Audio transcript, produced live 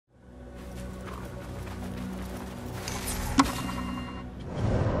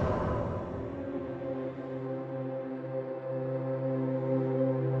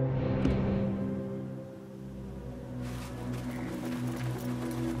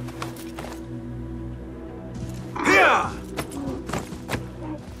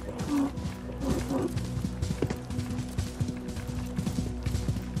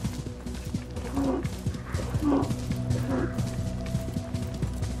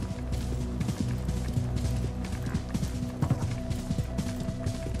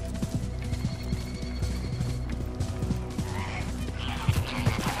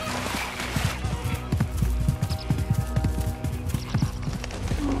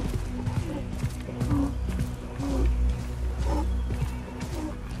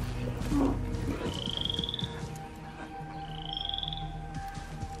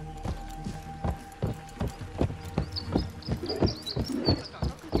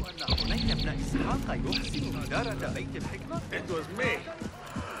It was me.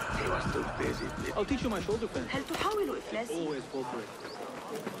 He was too busy. I'll teach you my shoulder fence. هل تحاول إفلاسي؟ Always fall for it.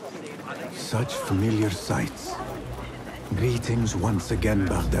 Such familiar sights. Greetings once again,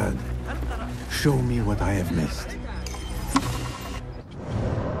 Baghdad. Show me what I have missed.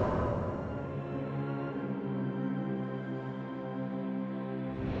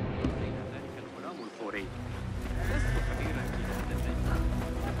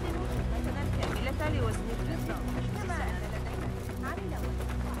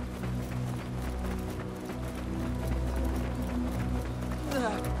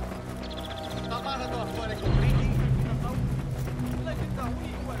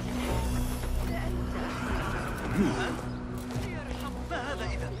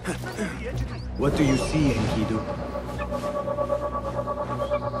 What do you see, Enkidu?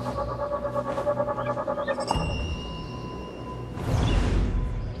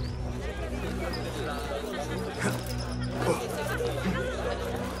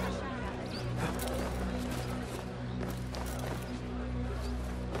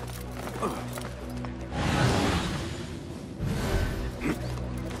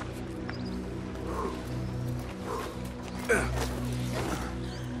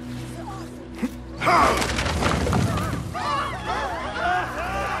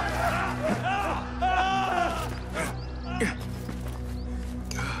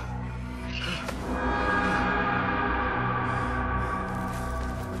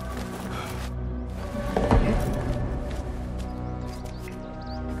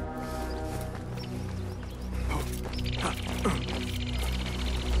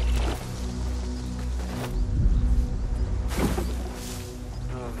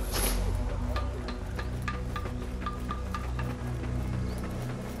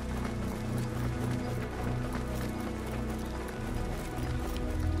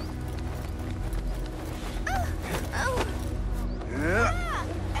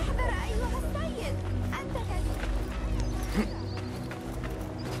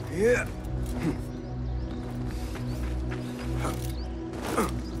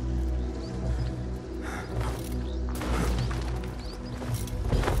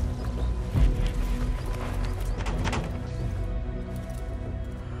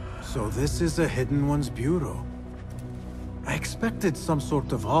 So this is a Hidden One's bureau. I expected some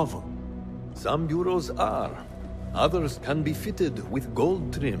sort of hovel. Some bureaus are. Others can be fitted with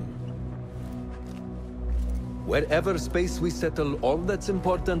gold trim. Wherever space we settle, all that's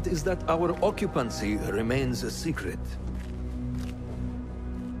important is that our occupancy remains a secret.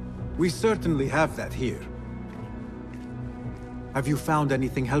 We certainly have that here. Have you found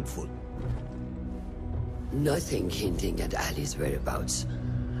anything helpful? Nothing hinting at Ali's whereabouts.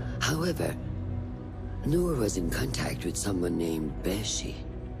 However, Noor was in contact with someone named Beshi.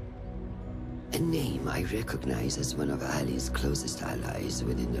 A name I recognize as one of Ali's closest allies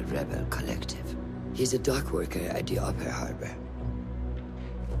within the rebel collective. He's a dock worker at the Upper Harbor.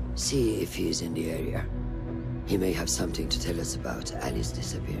 See if he's in the area. He may have something to tell us about Ali's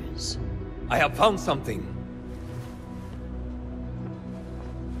disappearance. I have found something.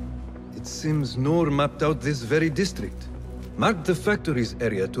 It seems Noor mapped out this very district. Marked the factories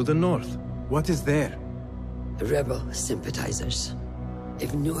area to the north. What is there? Rebel sympathizers.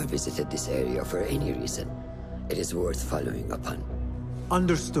 If Noor visited this area for any reason, it is worth following upon.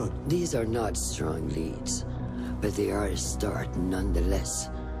 Understood. These are not strong leads, but they are a start nonetheless.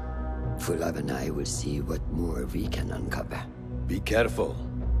 Fulab and I will see what more we can uncover. Be careful.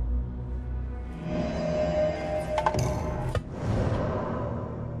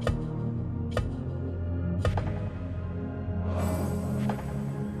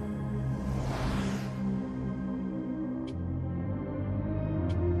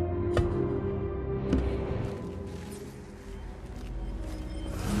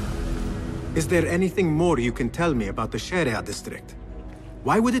 Is there anything more you can tell me about the Sharia district?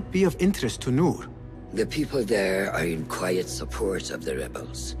 Why would it be of interest to Noor? The people there are in quiet support of the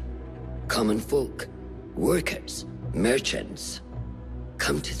rebels. Common folk, workers, merchants.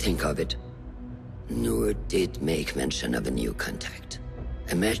 Come to think of it, Noor did make mention of a new contact.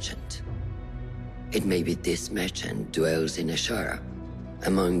 A merchant. It may be this merchant dwells in Ashara,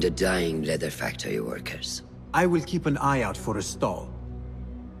 among the dying leather factory workers. I will keep an eye out for a stall.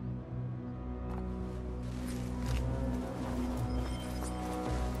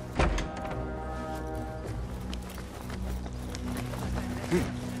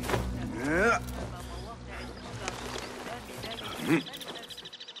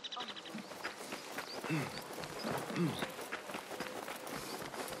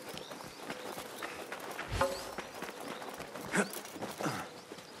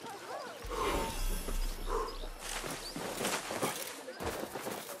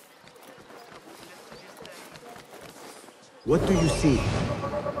 What do you see?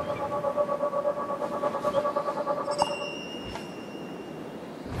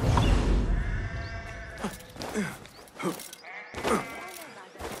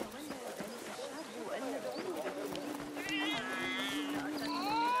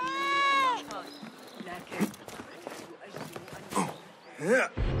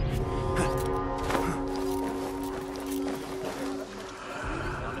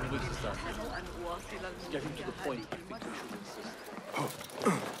 Get him to the point. I think we should insist.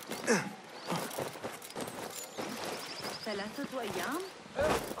 ثلاثة أيام؟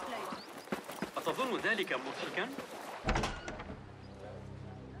 أتظن ذلك مضحكا؟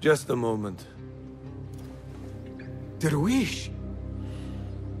 Just a moment. Darwish!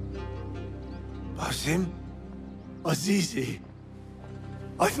 Basim? Azizi?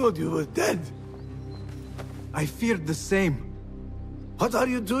 I thought you were dead. I feared the same. What are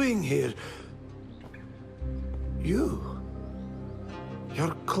you doing here? Your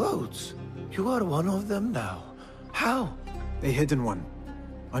clothes. You are one of them now. How? A hidden one.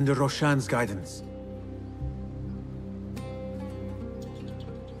 Under Roshan's guidance.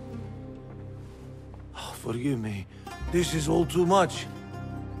 Oh, forgive me. This is all too much.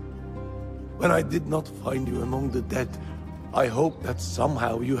 When I did not find you among the dead, I hoped that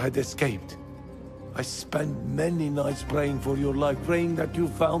somehow you had escaped. I spent many nights praying for your life, praying that you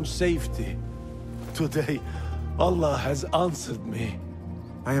found safety. Today, Allah has answered me.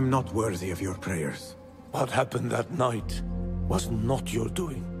 I am not worthy of your prayers. What happened that night was not your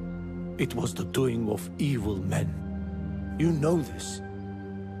doing. It was the doing of evil men. You know this.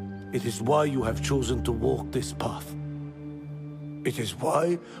 It is why you have chosen to walk this path. It is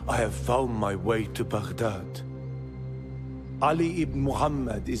why I have found my way to Baghdad. Ali ibn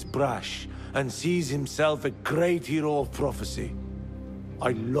Muhammad is brash and sees himself a great hero of prophecy.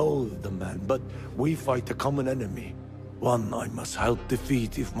 I loathe the man, but we fight a common enemy. One I must help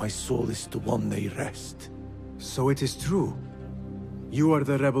defeat if my soul is to one day rest. So it is true. You are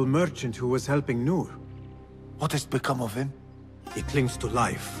the rebel merchant who was helping Noor. What has become of him? He clings to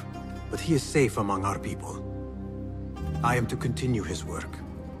life, but he is safe among our people. I am to continue his work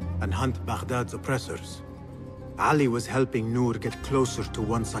and hunt Baghdad's oppressors. Ali was helping Noor get closer to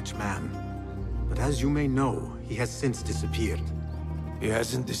one such man. But as you may know, he has since disappeared. He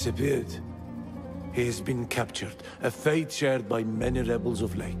hasn't disappeared. He has been captured, a fate shared by many rebels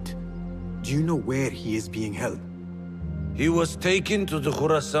of late. Do you know where he is being held? He was taken to the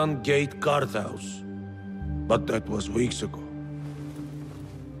Khurasan Gate guardhouse. But that was weeks ago.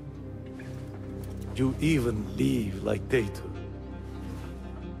 You even leave like they do.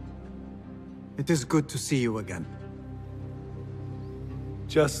 It is good to see you again.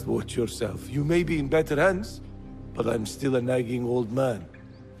 Just watch yourself. You may be in better hands, but I'm still a nagging old man.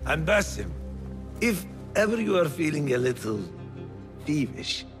 And Basim, if ever you are feeling a little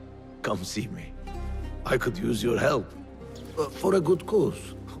peevish, come see me. I could use your help. For a good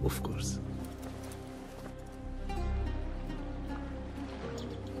cause, of course.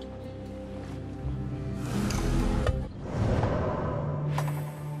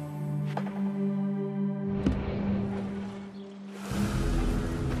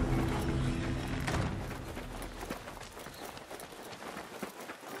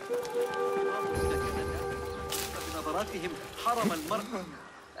 بنظراتهم حرم المرء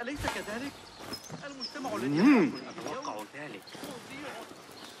أليس كذلك؟ المجتمع الذي أتوقع ذلك.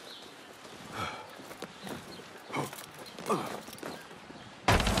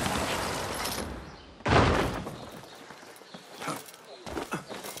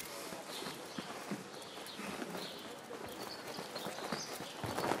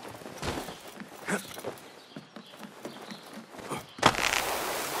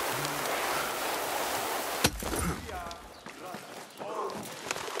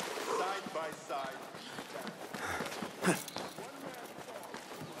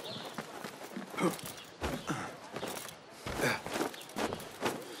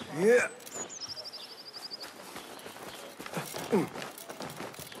 Yeah.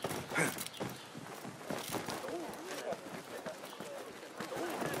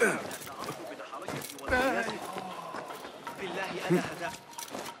 بالله أنا هذا.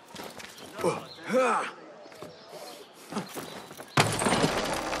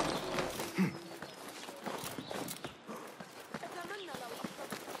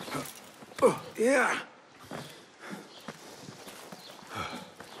 Yeah.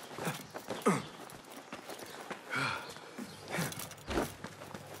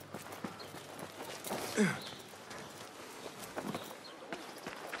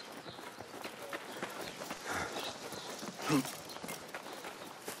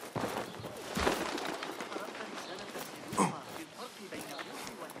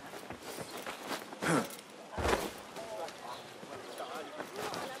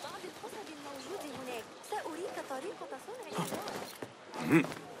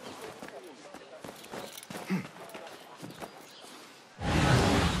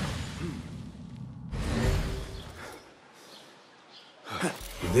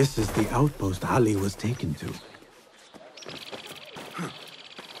 This is the outpost Ali was taken to.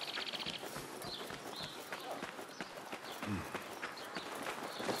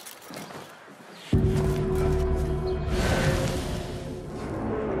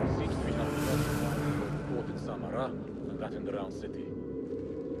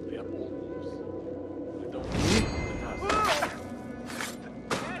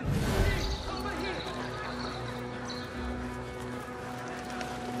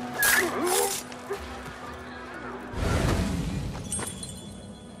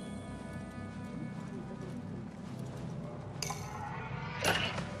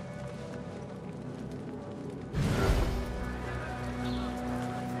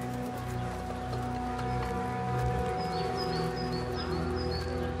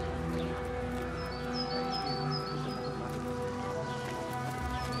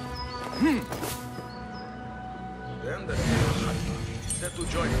 Then the set to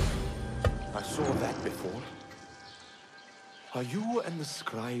join us. I saw that before. Are you and the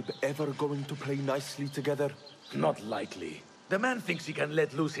scribe ever going to play nicely together? Not likely. The man thinks he can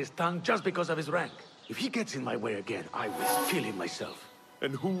let loose his tongue just because of his rank. If he gets in my way again, I will kill him myself.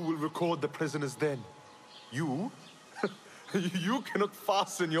 And who will record the prisoners then? You? You cannot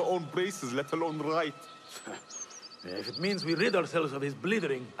fasten your own braces, let alone write. If it means we rid ourselves of his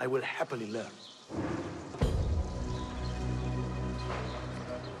blithering, I will happily learn.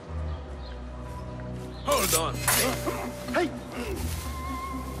 Hold on. Hey!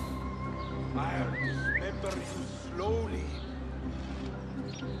 I'll dismember you slowly.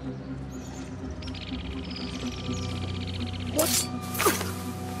 What?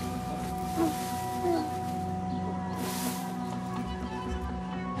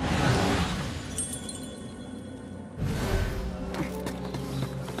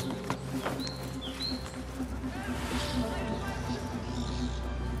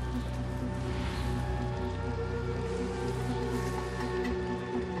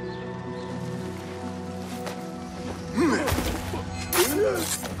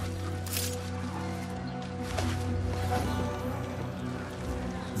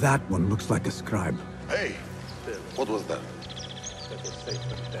 That one looks like a scribe. Hey, what was that?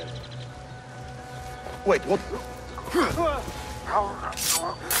 Wait, what?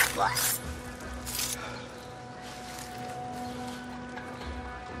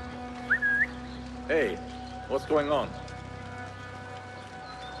 Hey, what's going on?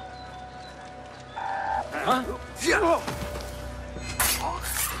 Huh?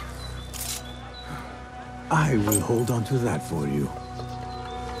 I will hold on to that for you.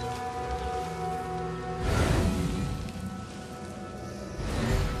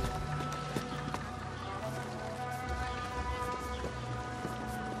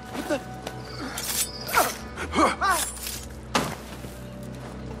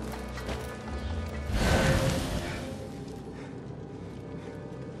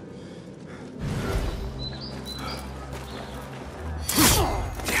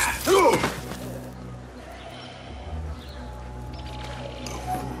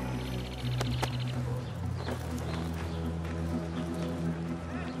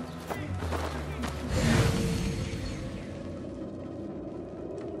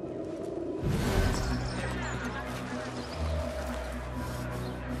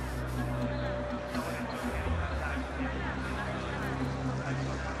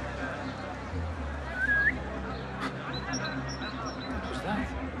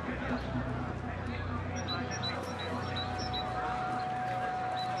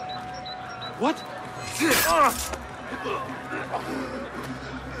 What?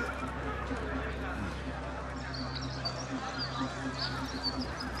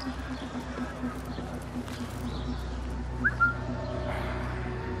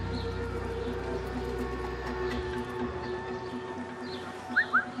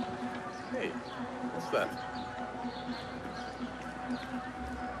 Hey, what's that?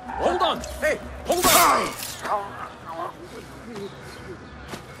 Hold on! Hey, hold on!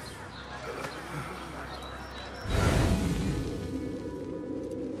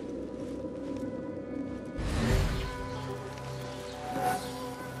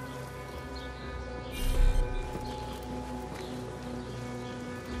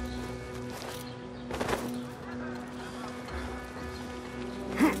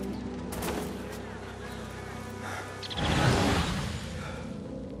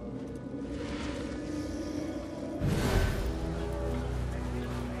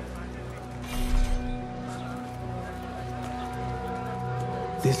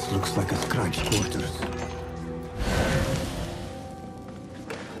 This looks like a scribe's quarters.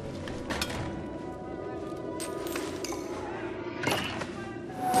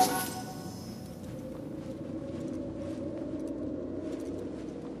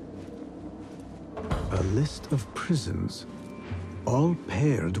 A list of prisons, all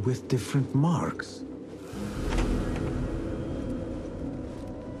paired with different marks.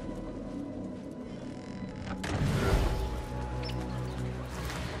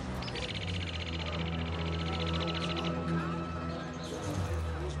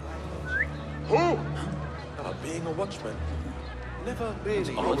 Being a watchman, never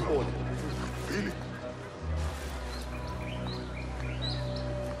really rewarded. Really?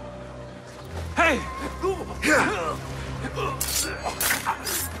 Hey!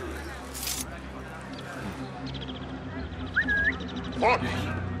 What?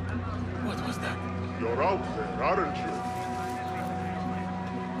 What was that? You're out there, aren't you?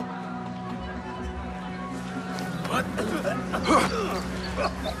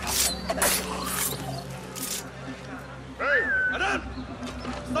 Hey! Anan!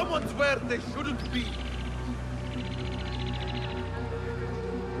 Someone's where they shouldn't be.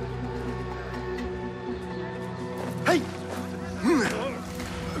 Hey!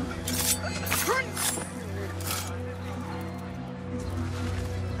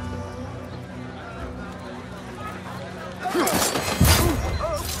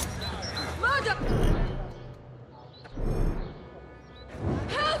 Murder!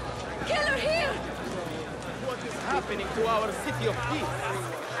 Help! Killer here! What is happening to our city of peace?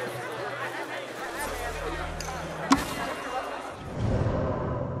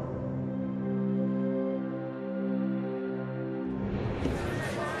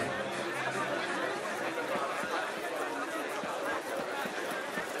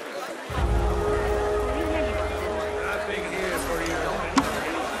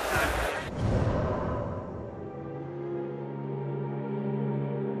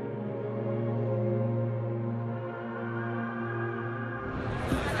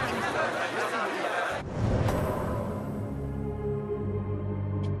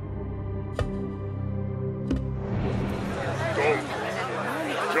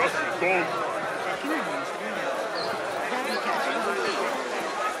 Just don't.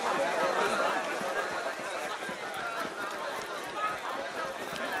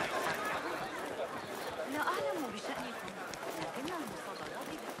 لا أعلم بشأنكم لكن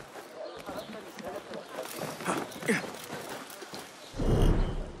المفاضلات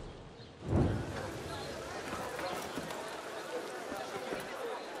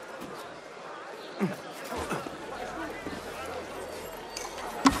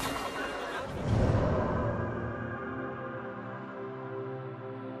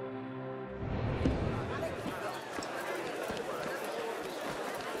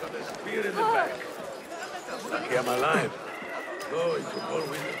Spear in the back. Lucky I'm alive. Go into all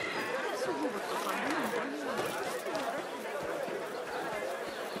windows.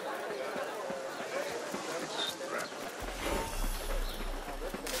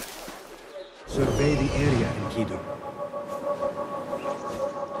 Survey the area, Enkidu.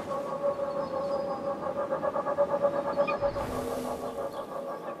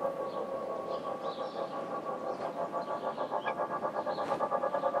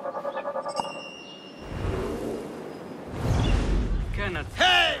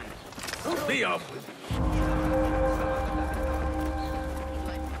 Hey! Be off with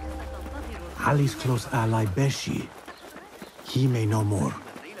Ali's close ally, Beshi. He may know more.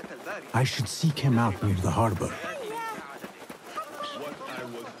 I should seek him out near the harbor.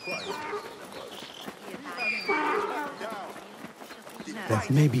 That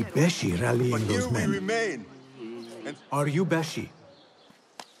may be Beshi rallying those men. Are you Beshi?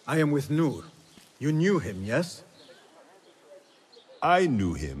 I am with Nur. You knew him, yes? I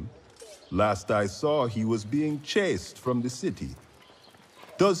knew him. Last I saw, he was being chased from the city.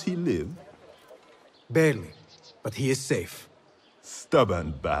 Does he live? Barely, but he is safe.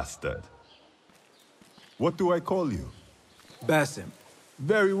 Stubborn bastard. What do I call you? Basim.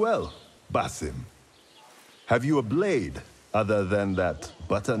 Very well, Basim. Have you a blade other than that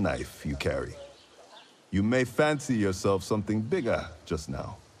butter knife you carry? You may fancy yourself something bigger just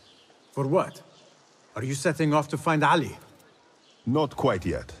now. For what? Are you setting off to find Ali? Not quite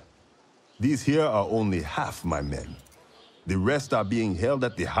yet. These here are only half my men. The rest are being held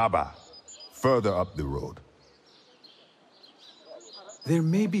at the harbor, further up the road. There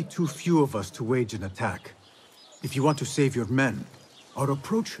may be too few of us to wage an attack. If you want to save your men, our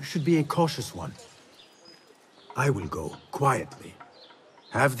approach should be a cautious one. I will go, quietly.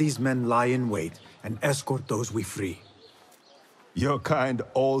 Have these men lie in wait and escort those we free. Your kind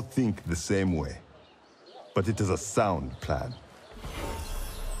all think the same way. But it is a sound plan.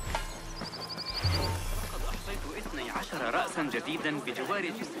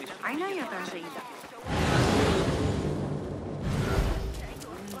 عناية جيدة.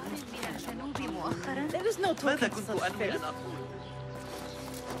 مؤخرا. There is no talking such things.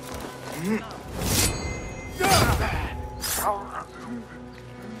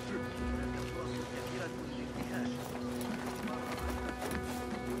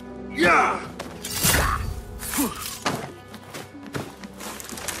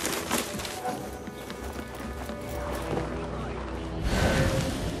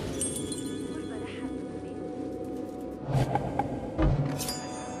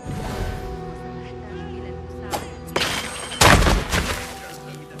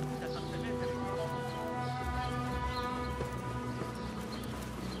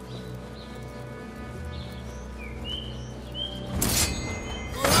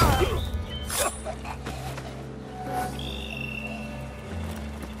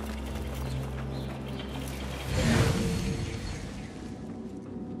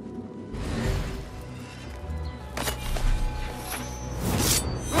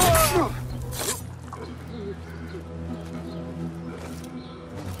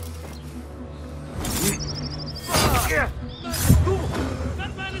 Yeah!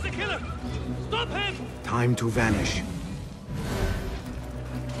 That man is a killer! Stop him! Time to vanish.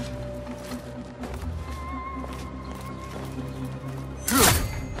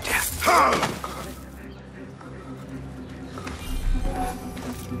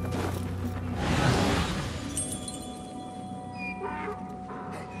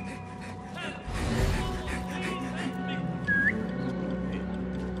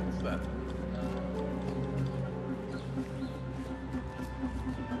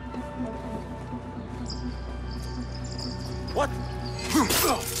 What?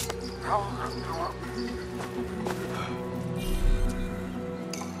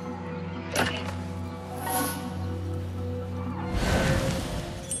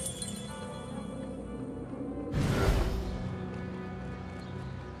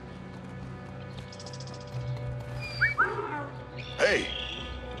 Hey,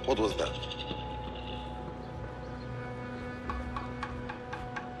 what was that?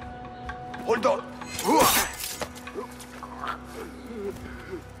 Hold on.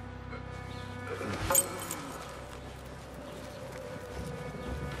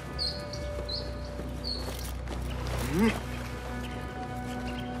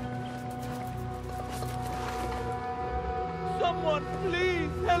 Someone,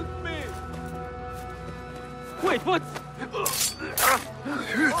 please help me! Wait, what?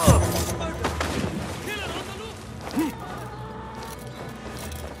 Killer on the loose!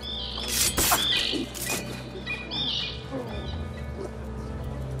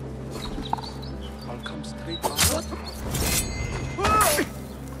 I'll come straight back.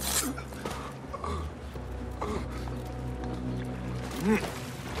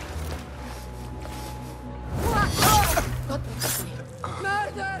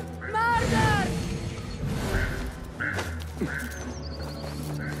 Murder! Murder!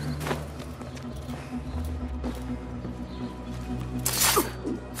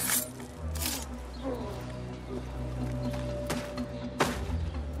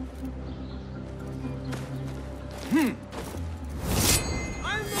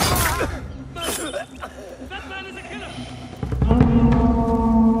 That man is a killer!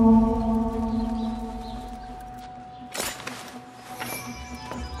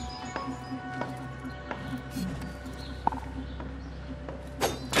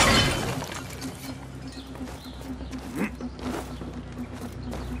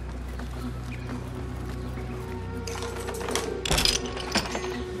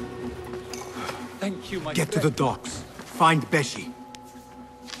 Thank you, my Get to the docks. Find Beshi.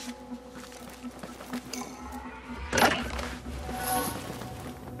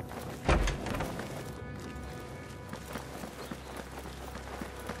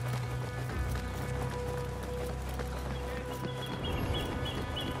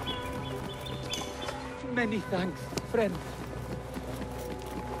 Many thanks, friend.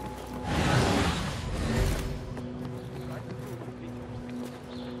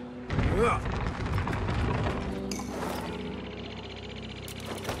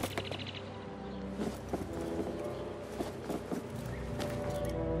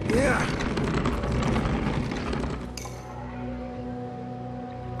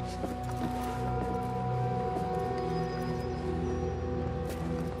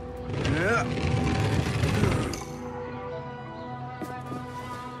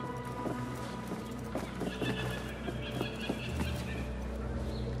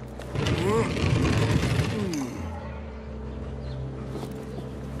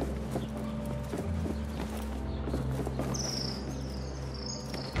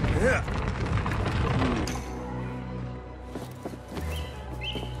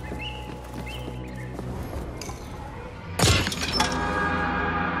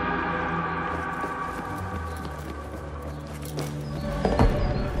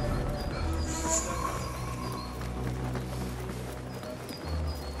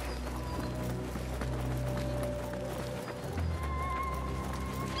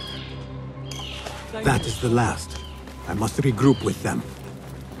 That is the last. I must regroup with them.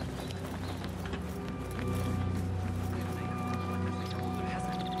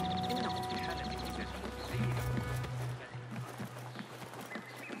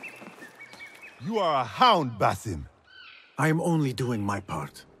 You are a hound, Basim. I am only doing my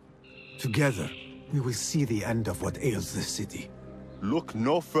part. Together, we will see the end of what ails this city. Look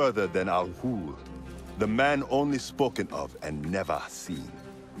no further than Al-Ghul, the man only spoken of and never seen.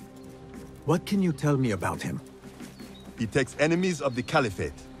 What can you tell me about him? He takes enemies of the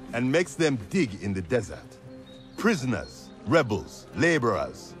Caliphate and makes them dig in the desert. Prisoners, rebels,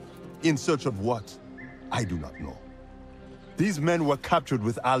 laborers. In search of what? I do not know. These men were captured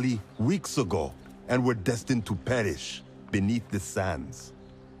with Ali weeks ago and were destined to perish beneath the sands.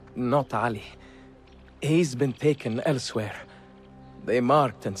 Not Ali. He's been taken elsewhere. They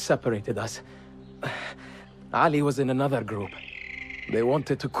marked and separated us. Ali was in another group. They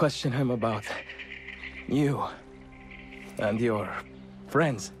wanted to question him about you and your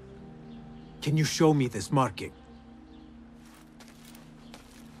friends. Can you show me this marking?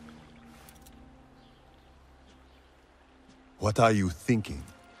 What are you thinking?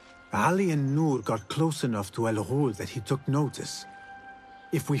 Ali and Noor got close enough to Al-Ghul that he took notice.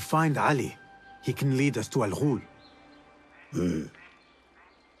 If we find Ali, he can lead us to Al-Ghul.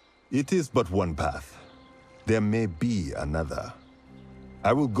 It is but one path. There may be another.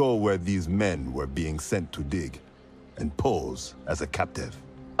 I will go where these men were being sent to dig, and pose as a captive.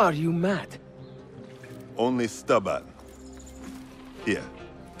 Are you mad? Only stubborn. Here,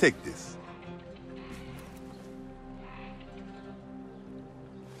 take this.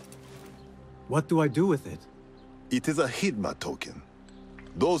 What do I do with it? It is a Hidma token.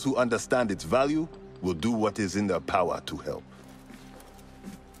 Those who understand its value will do what is in their power to help.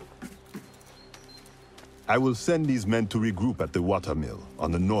 I will send these men to regroup at the watermill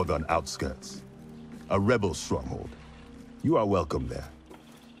on the northern outskirts. A rebel stronghold. You are welcome there.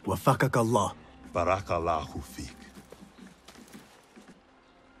 Wafakak Allah. Barakallahu feek.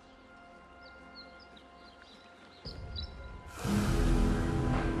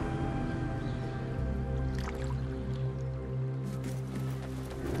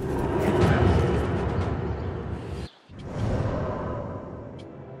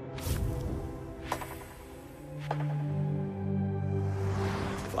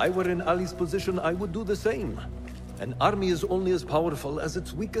 If I were in Ali's position, I would do the same. An army is only as powerful as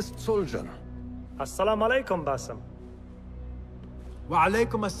its weakest soldier. Assalamu alaikum, Basim. Wa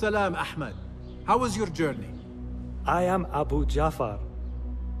alaikum assalam, Ahmed. How was your journey? I am Abu Jafar.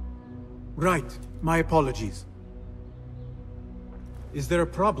 Right. My apologies. Is there a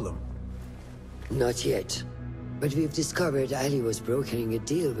problem? Not yet. But we've discovered Ali was brokering a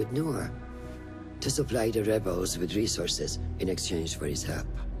deal with Noor to supply the rebels with resources in exchange for his help.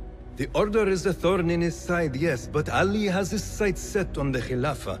 The Order is a thorn in his side, yes, but Ali has his sights set on the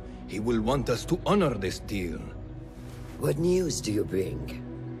Khilafah. He will want us to honor this deal. What news do you bring?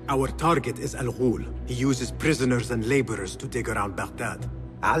 Our target is Al-Ghul. He uses prisoners and laborers to dig around Baghdad.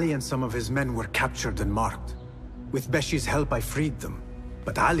 Ali and some of his men were captured and marked. With Beshi's help, I freed them.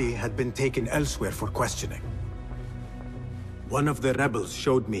 But Ali had been taken elsewhere for questioning. One of the rebels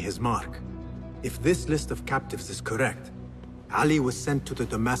showed me his mark. If this list of captives is correct, Ali was sent to the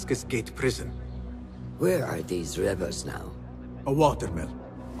Damascus Gate prison. Where are these rebels now? A watermill,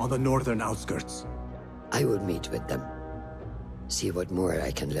 on the northern outskirts. I will meet with them. See what more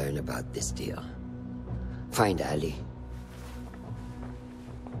I can learn about this deal. Find Ali.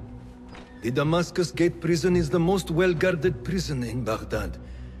 The Damascus Gate prison is the most well-guarded prison in Baghdad.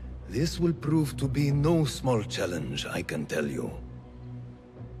 This will prove to be no small challenge, I can tell you.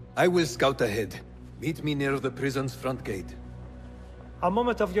 I will scout ahead. Meet me near the prison's front gate. A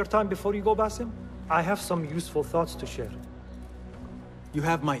moment of your time before you go, Basim. I have some useful thoughts to share. You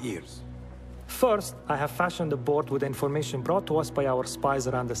have my ears. First, I have fashioned a board with information brought to us by our spies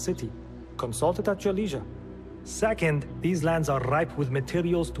around the city. Consult it at your leisure. Second, these lands are ripe with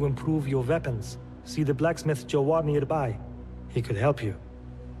materials to improve your weapons. See the blacksmith Jawar nearby. He could help you.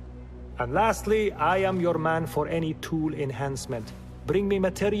 And lastly, I am your man for any tool enhancement. Bring me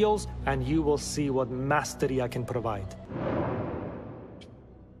materials, and you will see what mastery I can provide.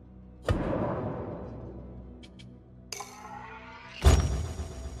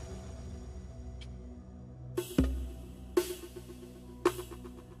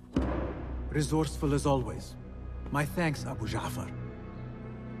 Resourceful as always. My thanks, Abu Ja'far.